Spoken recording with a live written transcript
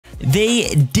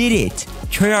They did it!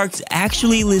 Treyarch's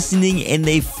actually listening and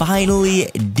they finally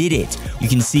did it. You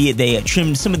can see they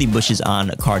trimmed some of the bushes on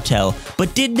Cartel,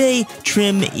 but did they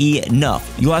trim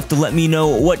enough? You'll have to let me know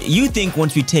what you think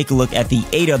once we take a look at the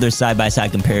 8 other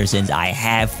side-by-side comparisons I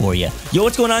have for you. Yo,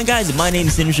 what's going on, guys? My name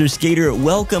is Sinister Skater.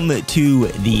 Welcome to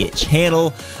the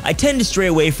channel. I tend to stray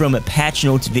away from patch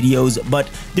notes videos, but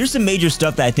there's some major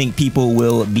stuff that I think people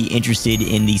will be interested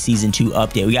in the Season 2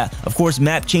 update. We got, of course,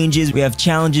 map changes. We have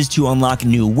challenges to unlock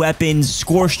new weapons,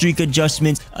 Scorestreak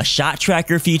adjustments, a shot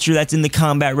tracker feature that's in the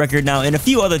combat record now, and a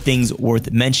few other things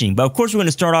worth mentioning. But of course, we're going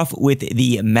to start off with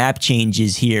the map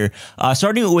changes here.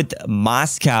 Starting with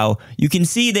Moscow, you can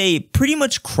see they pretty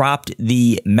much cropped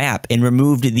the map and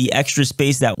removed the extra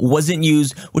space that wasn't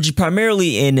used, which is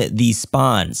primarily in the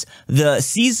spawns. The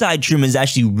seaside trim is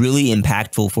actually really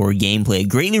impactful for gameplay. It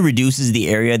greatly reduces the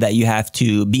area that you have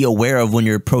to be aware of when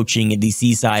you're approaching the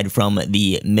seaside from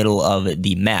the middle of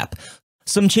the map.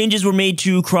 Some changes were made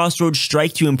to Crossroads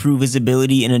Strike to improve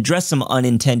visibility and address some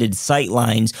unintended sight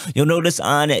lines. You'll notice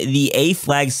on the A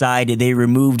flag side, they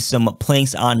removed some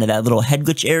planks on that little head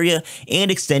glitch area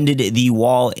and extended the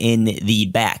wall in the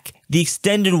back. The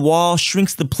extended wall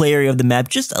shrinks the play area of the map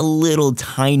just a little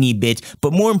tiny bit,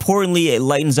 but more importantly, it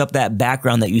lightens up that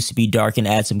background that used to be dark and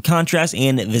adds some contrast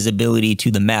and visibility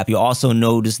to the map. You'll also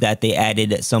notice that they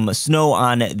added some snow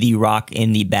on the rock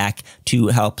in the back to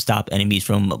help stop enemies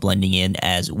from blending in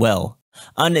as well.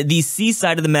 On the C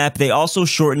side of the map, they also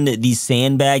shortened the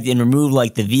sandbags and removed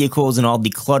like the vehicles and all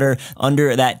the clutter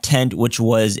under that tent, which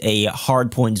was a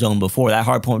hardpoint zone before. That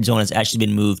hardpoint zone has actually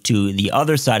been moved to the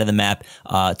other side of the map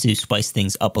to spice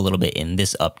things up a little bit in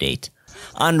this update.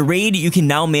 On Raid, you can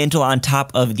now mantle on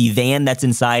top of the van that's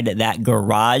inside that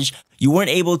garage. You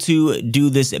weren't able to do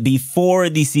this before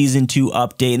the Season 2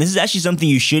 update, and this is actually something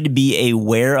you should be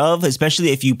aware of,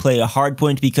 especially if you play a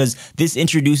hardpoint, because this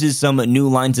introduces some new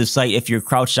lines of sight. If you're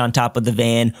crouched on top of the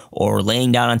van or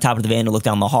laying down on top of the van to look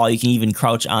down the hall, you can even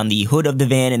crouch on the hood of the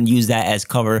van and use that as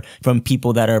cover from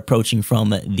people that are approaching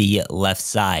from the left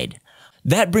side.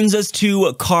 That brings us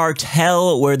to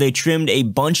Cartel, where they trimmed a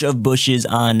bunch of bushes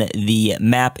on the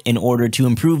map in order to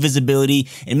improve visibility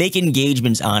and make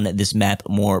engagements on this map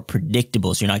more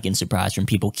predictable, so you're not getting surprised from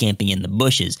people camping in the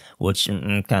bushes, which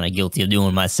I'm kind of guilty of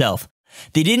doing myself.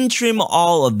 They didn't trim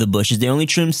all of the bushes, they only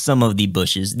trimmed some of the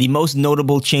bushes. The most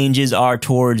notable changes are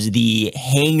towards the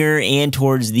hangar and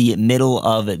towards the middle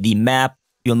of the map.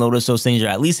 You'll notice those things are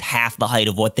at least half the height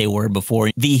of what they were before.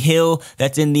 The hill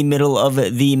that's in the middle of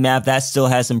the map, that still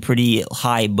has some pretty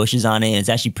high bushes on it, and it's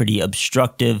actually pretty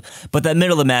obstructive. But that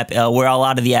middle of the map, where a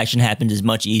lot of the action happens, is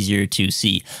much easier to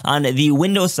see. On the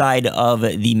window side of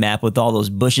the map with all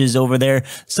those bushes over there,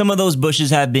 some of those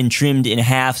bushes have been trimmed in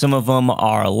half. Some of them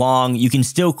are long. You can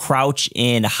still crouch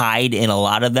and hide in a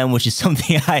lot of them, which is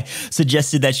something I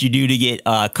suggested that you do to get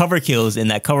cover kills in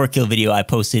that cover kill video I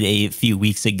posted a few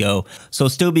weeks ago. So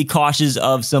still be cautious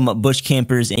of some bush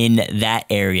campers in that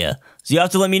area. So you have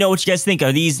to let me know what you guys think.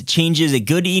 Are these changes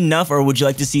good enough, or would you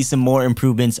like to see some more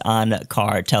improvements on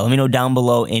Cartel? Let me know down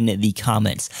below in the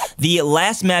comments. The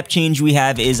last map change we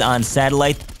have is on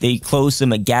Satellite. They closed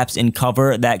some gaps in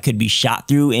cover that could be shot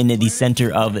through in the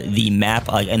center of the map,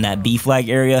 in that B flag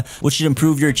area, which should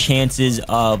improve your chances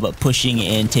of pushing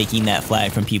and taking that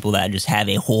flag from people that just have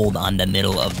a hold on the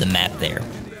middle of the map there.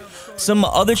 Some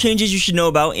other changes you should know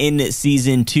about in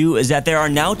Season 2 is that there are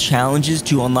now challenges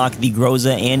to unlock the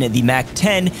Groza and the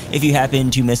MAC-10 if you happen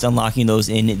to miss unlocking those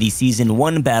in the Season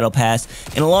 1 Battle Pass.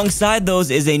 And alongside those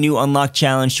is a new unlock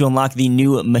challenge to unlock the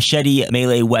new Machete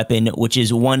melee weapon, which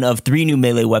is one of 3 new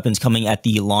melee weapons coming at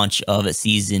the launch of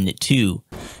Season 2.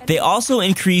 They also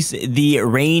increase the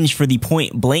range for the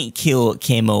point blank kill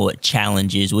camo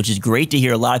challenges, which is great to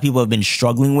hear. A lot of people have been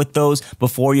struggling with those.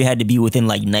 Before, you had to be within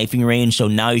like knifing range, so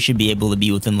now you should be able to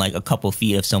be within like a couple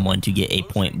feet of someone to get a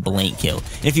point blank kill.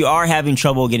 And if you are having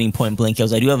trouble getting point blank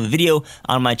kills, I do have a video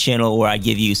on my channel where I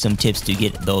give you some tips to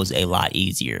get those a lot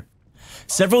easier.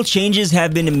 Several changes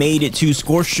have been made to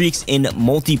score streaks in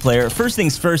multiplayer. First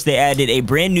things first, they added a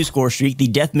brand new score streak. The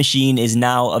Death Machine is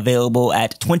now available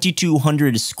at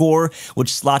 2200 score,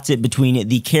 which slots it between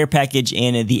the Care Package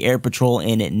and the Air Patrol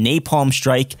and Napalm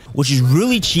Strike, which is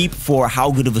really cheap for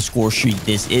how good of a score streak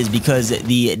this is, because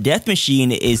the Death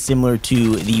Machine is similar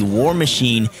to the War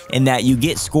Machine in that you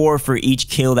get score for each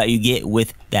kill that you get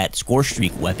with that score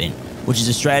streak weapon, which is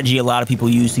a strategy a lot of people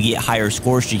use to get higher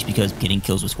score streaks, because getting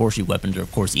kills with score streak weapons are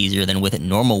of course easier than with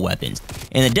normal weapons.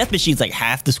 And the Death Machine's like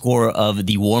half the score of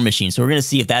the War Machine, so we're going to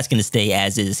see if that's going to stay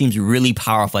as is. It seems really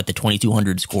powerful at the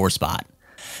 2200 score spot.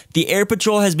 The air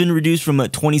patrol has been reduced from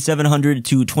 2,700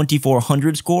 to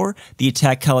 2,400 score. The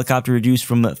attack helicopter reduced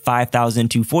from 5,000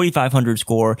 to 4,500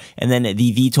 score. And then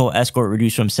the VTOL escort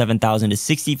reduced from 7,000 to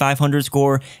 6,500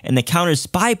 score. And the counter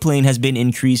spy plane has been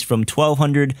increased from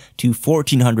 1,200 to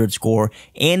 1,400 score.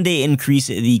 And they increased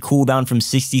the cooldown from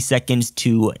 60 seconds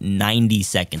to 90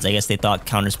 seconds. I guess they thought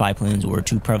counter spy planes were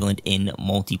too prevalent in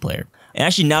multiplayer. And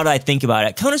actually, now that I think about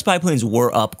it, counter spy planes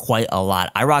were up quite a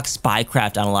lot. I rock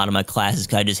spycraft on a lot of my classes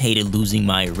because I just hated losing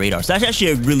my radar. So that's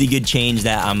actually a really good change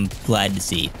that I'm glad to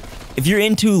see. If you're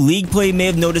into League play, you may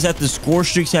have noticed that the score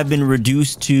streaks have been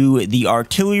reduced to the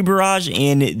artillery barrage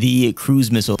and the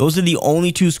cruise missile. Those are the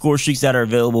only two score streaks that are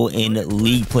available in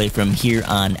League play from here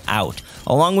on out.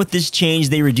 Along with this change,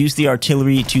 they reduced the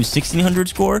artillery to 1,600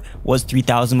 score, was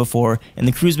 3,000 before, and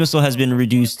the cruise missile has been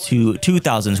reduced to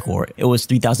 2,000 score. It was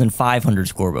 3,500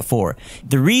 score before.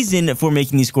 The reason for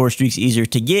making these score streaks easier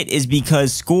to get is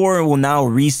because score will now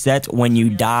reset when you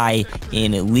die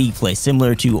in League play,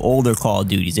 similar to older Call of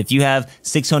Duties. If you have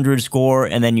 600 score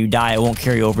and then you die, it won't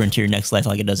carry over into your next life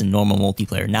like it does in normal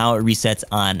multiplayer. Now it resets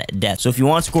on death. So if you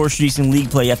want score streaks in League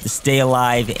play, you have to stay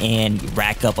alive and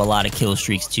rack up a lot of kill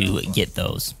streaks to get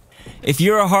those. If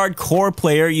you're a hardcore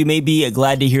player, you may be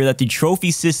glad to hear that the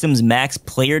trophy system's max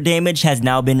player damage has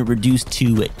now been reduced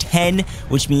to 10,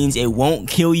 which means it won't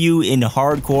kill you in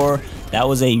hardcore. That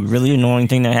was a really annoying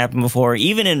thing that happened before.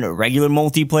 Even in regular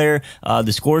multiplayer,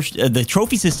 the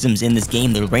trophy systems in this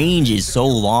game, the range is so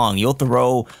long. You'll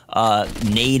throw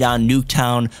nade on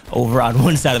Nuketown over on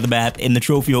one side of the map, and the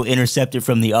trophy will intercept it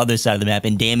from the other side of the map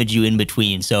and damage you in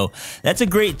between. So that's a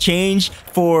great change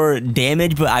for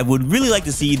damage, but I would really like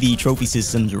to see the trophy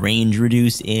system's range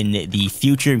reduced in the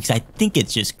future because I think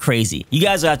it's just crazy. You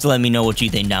guys will have to let me know what you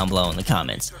think down below in the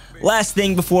comments. Last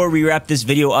thing before we wrap this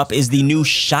video up is the new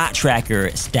shot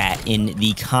tracker stat in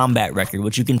the combat record,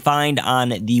 which you can find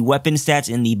on the weapon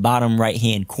stats in the bottom right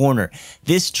hand corner.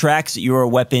 This tracks your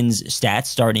weapons stats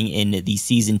starting in the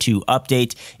Season 2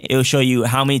 update. It will show you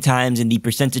how many times and the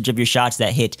percentage of your shots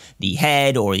that hit the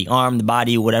head or the arm, the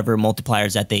body, whatever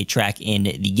multipliers that they track in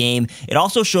the game. It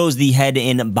also shows the head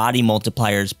and body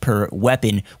multipliers per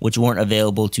weapon, which weren't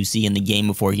available to see in the game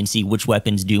before. You can see which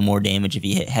weapons do more damage if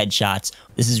you hit headshots.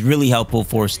 This is really helpful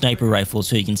for sniper rifles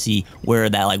so you can see where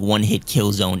that like one hit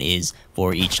kill zone is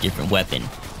for each different weapon.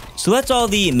 So that's all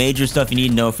the major stuff you need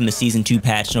to know from the Season 2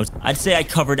 patch notes. I'd say I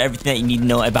covered everything that you need to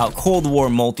know about Cold War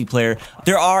multiplayer.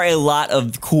 There are a lot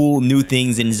of cool new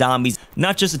things in zombies,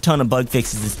 not just a ton of bug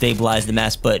fixes to stabilize the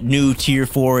maps, but new Tier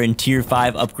 4 and Tier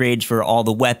 5 upgrades for all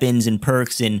the weapons and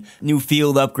perks and new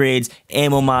field upgrades,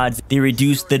 ammo mods. They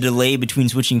reduced the delay between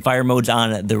switching fire modes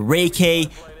on the Ray K.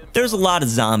 There's a lot of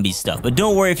zombie stuff, but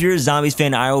don't worry, if you're a zombies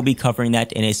fan, I will be covering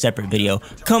that in a separate video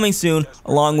coming soon,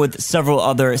 along with several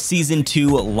other Season 2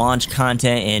 launch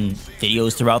content and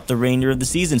videos throughout the remainder of the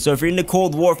season. So if you're into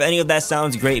Cold War, if any of that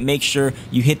sounds great, make sure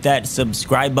you hit that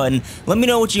subscribe button. Let me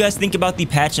know what you guys think about the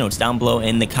patch notes down below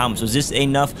in the comments. Was this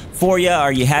enough for you?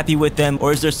 Are you happy with them?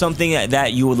 Or is there something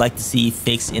that you would like to see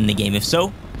fixed in the game? If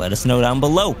so, let us know down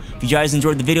below. If you guys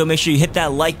enjoyed the video, make sure you hit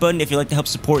that like button. If you'd like to help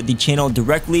support the channel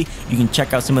directly, you can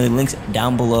check out some of the links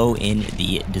down below in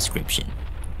the description.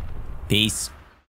 Peace.